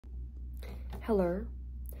Hello.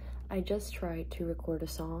 I just tried to record a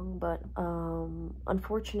song, but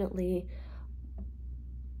unfortunately,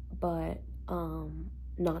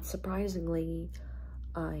 not surprisingly,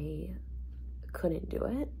 I couldn't do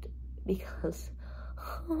it because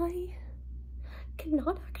I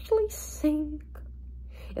cannot actually sing.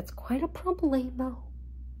 It's quite a problemo.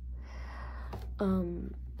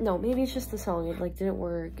 No, maybe it's just the song. It like didn't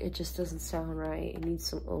work. It just doesn't sound right. It needs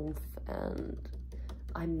some oomph, and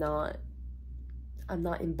I'm not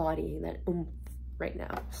embodying that oomph right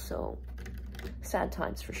now. So sad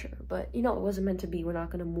times for sure. But you know, it wasn't meant to be. We're not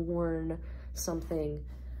gonna mourn something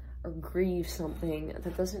or grieve something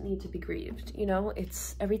that doesn't need to be grieved. You know,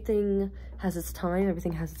 it's everything has its time,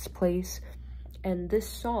 everything has its place. And this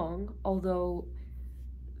song, although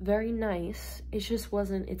very nice, it just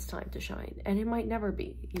wasn't its time to shine. And it might never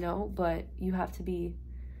be, you know, but you have to be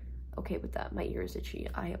okay with that. My ear is itchy.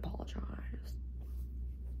 I apologize.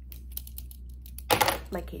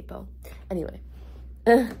 My capo. Anyway.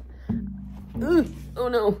 Oh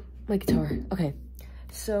no, my guitar. Okay,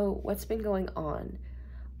 so what's been going on?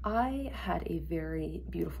 I had a very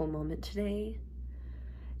beautiful moment today,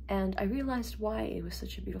 and I realized why it was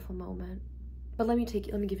such a beautiful moment. But let me give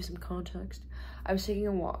you some context. I was taking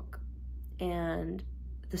a walk, and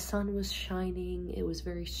the sun was shining. It was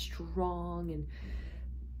very strong and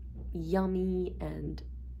yummy, and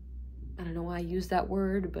I don't know why I used that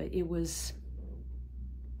word, but it was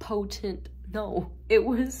potent. No, it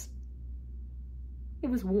was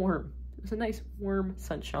warm. It was a nice warm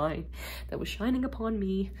sunshine that was shining upon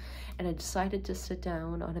me, and I decided to sit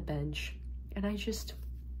down on a bench, and I just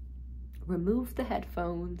removed the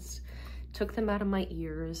headphones, took them out of my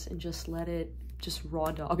ears, and just let it just raw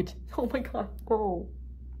dogged. Oh my god,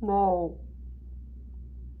 no,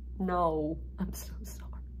 I'm so sorry.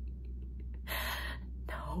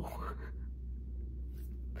 No.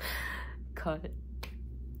 Cut.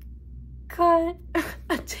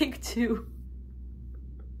 Take two.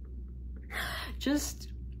 Just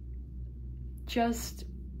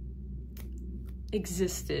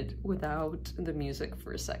existed without the music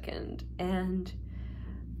for a second, and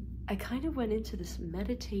I kind of went into this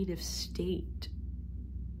meditative state,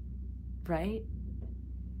 right?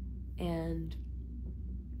 And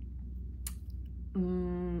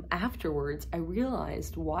afterwards, I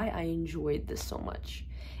realized why I enjoyed this so much.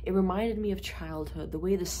 It reminded me of childhood, the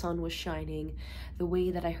way the sun was shining, the way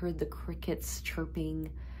that I heard the crickets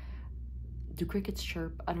chirping. Do crickets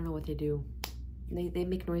chirp? I don't know what they do. They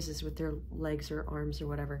make noises with their legs or arms or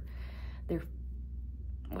whatever. Their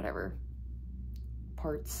whatever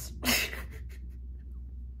parts.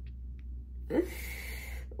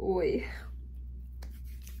 Oi.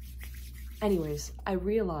 Anyways, I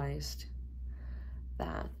realized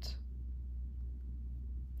that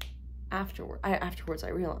afterwards I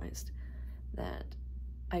realized that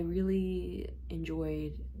I really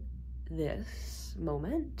enjoyed this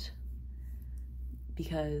moment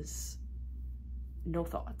because no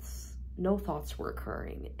thoughts were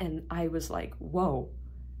occurring, and I was like, whoa,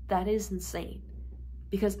 that is insane,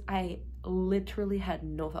 because I literally had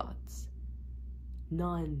no thoughts.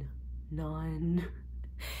 None.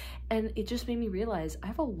 And it just made me realize I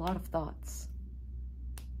have a lot of thoughts,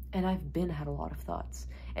 and I've had a lot of thoughts.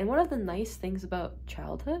 And one of the nice things about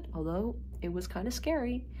childhood, although it was kind of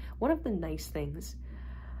scary, one of the nice things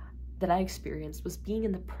that I experienced was being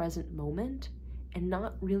in the present moment and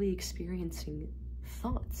not really experiencing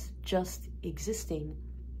thoughts, just existing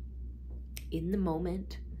in the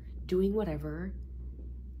moment, doing whatever,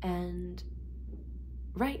 and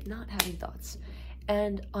not having thoughts.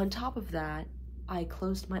 And on top of that, I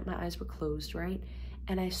closed my eyes were closed, right?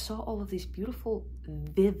 And I saw all of these beautiful,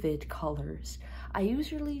 vivid colors. I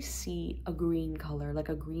usually see a green color, like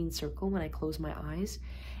a green circle, when I close my eyes.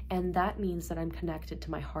 And that means that I'm connected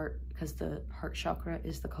to my heart, because the heart chakra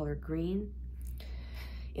is the color green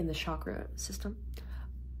in the chakra system.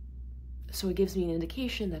 So it gives me an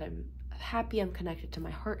indication that I'm happy, I'm connected to my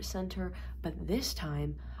heart center. But this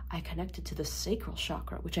time, I connected to the sacral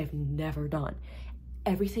chakra, which I've never done.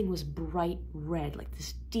 Everything was bright red, like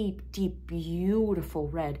this deep, beautiful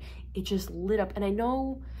red. It just lit up. And I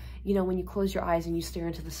know, you know, when you close your eyes and you stare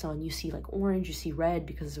into the sun, you see like orange, you see red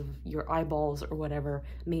because of your eyeballs or whatever,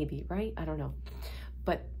 maybe, right? I don't know.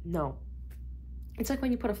 But no. It's like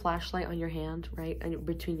when you put a flashlight on your hand, right? And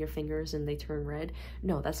between your fingers and they turn red.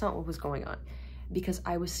 No, that's not what was going on. Because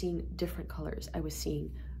I was seeing different colors. I was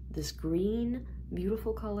seeing this green,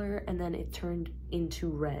 beautiful color, and then it turned into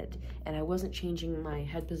red, and I wasn't changing my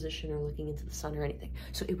head position or looking into the sun or anything.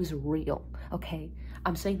 So it was real, okay?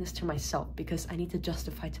 I'm saying this to myself because I need to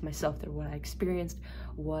justify to myself that what I experienced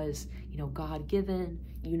was, you know, God-given,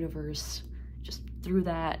 universe, just through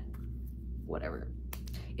that, whatever.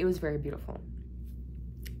 It was very beautiful.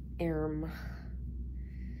 It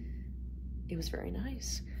was very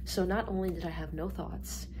nice. So not only did I have no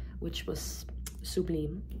thoughts, which was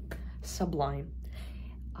sublime,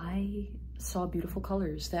 I saw beautiful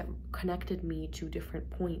colors that connected me to different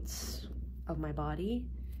points of my body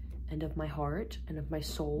and of my heart and of my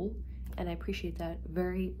soul. And I appreciate that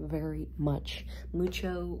very, very much.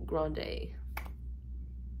 Mucho grande.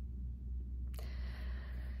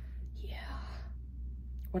 Yeah.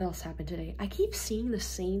 What else happened today? I keep seeing the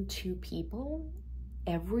same 2 people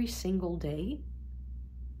every single day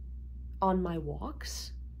on my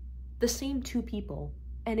walks. The same 2 people.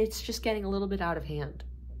 And it's just getting a little bit out of hand.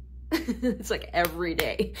 It's like every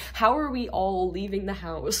day. How are we all leaving the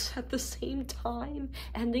house at the same time,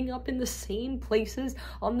 ending up in the same places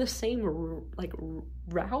on the same like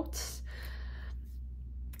routes?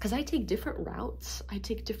 Because I take different routes. I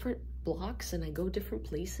take different blocks and I go different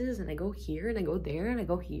places and I go here and I go there and I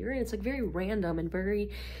go here, and it's like very random and very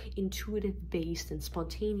intuitive based and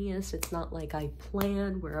spontaneous. It's not like I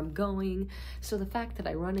plan where I'm going. So the fact that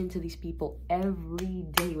I run into these people every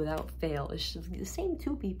day without fail, it's just the same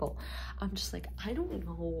 2 people. I'm just like, I don't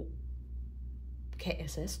know. ¿Qué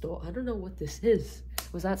es esto? I don't know what this is.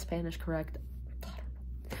 Was that Spanish correct?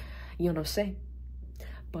 Yo no sé.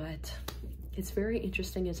 But it's very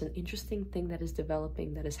interesting. It's an interesting thing that is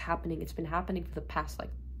developing, that is happening. It's been happening for the past like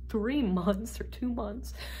 3 months or 2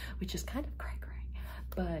 months, which is kind of cray.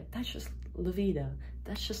 But that's just la vida.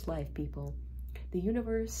 That's just life, people. The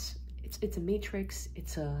universe, it's a matrix,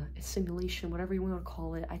 it's a simulation, whatever you want to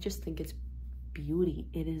call it. I just think it's beauty.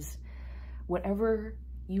 It is whatever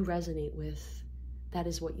you resonate with, that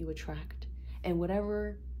is what you attract. And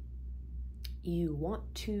whatever you want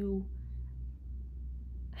to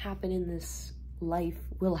happen in this life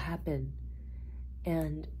will happen.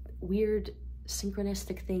 And weird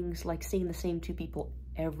synchronistic things like seeing the same 2 people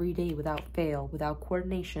every day without fail, without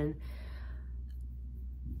coordination,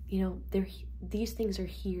 you know, these things are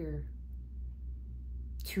here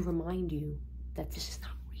to remind you that this is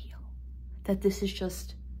not real, that this is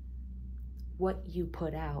just what you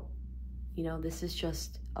put out. You know, this is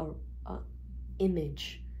just a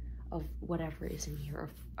image of whatever is in here,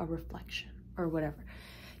 a reflection or whatever.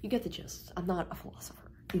 You get the gist. I'm not a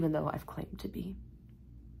philosopher, even though I've claimed to be.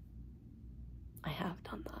 I have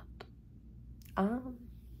done that. I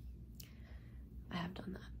have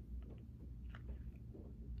done that.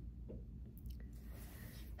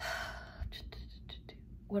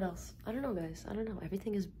 What else? I don't know, guys. I don't know.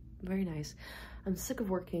 Everything is very nice. I'm sick of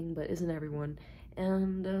working, but isn't everyone?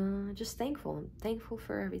 And just thankful. I'm thankful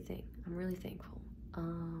for everything. I'm really thankful.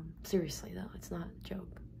 Seriously though, it's not a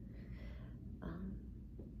joke.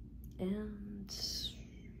 And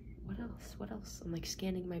what else? I'm like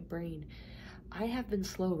scanning my brain. I have been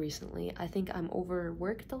slow recently. I think I'm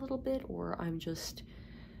overworked a little bit, or I'm just,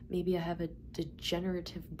 maybe I have a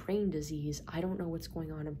degenerative brain disease. I don't know what's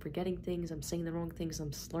going on. I'm forgetting things. I'm saying the wrong things.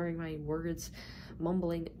 I'm slurring my words,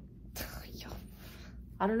 mumbling.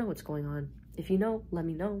 I don't know what's going on. If you know, let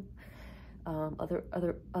me know.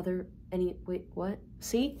 Wait, what?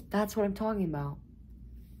 See? That's what I'm talking about.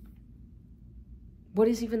 What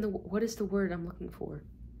is the word I'm looking for?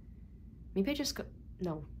 Maybe I just go,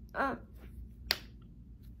 no.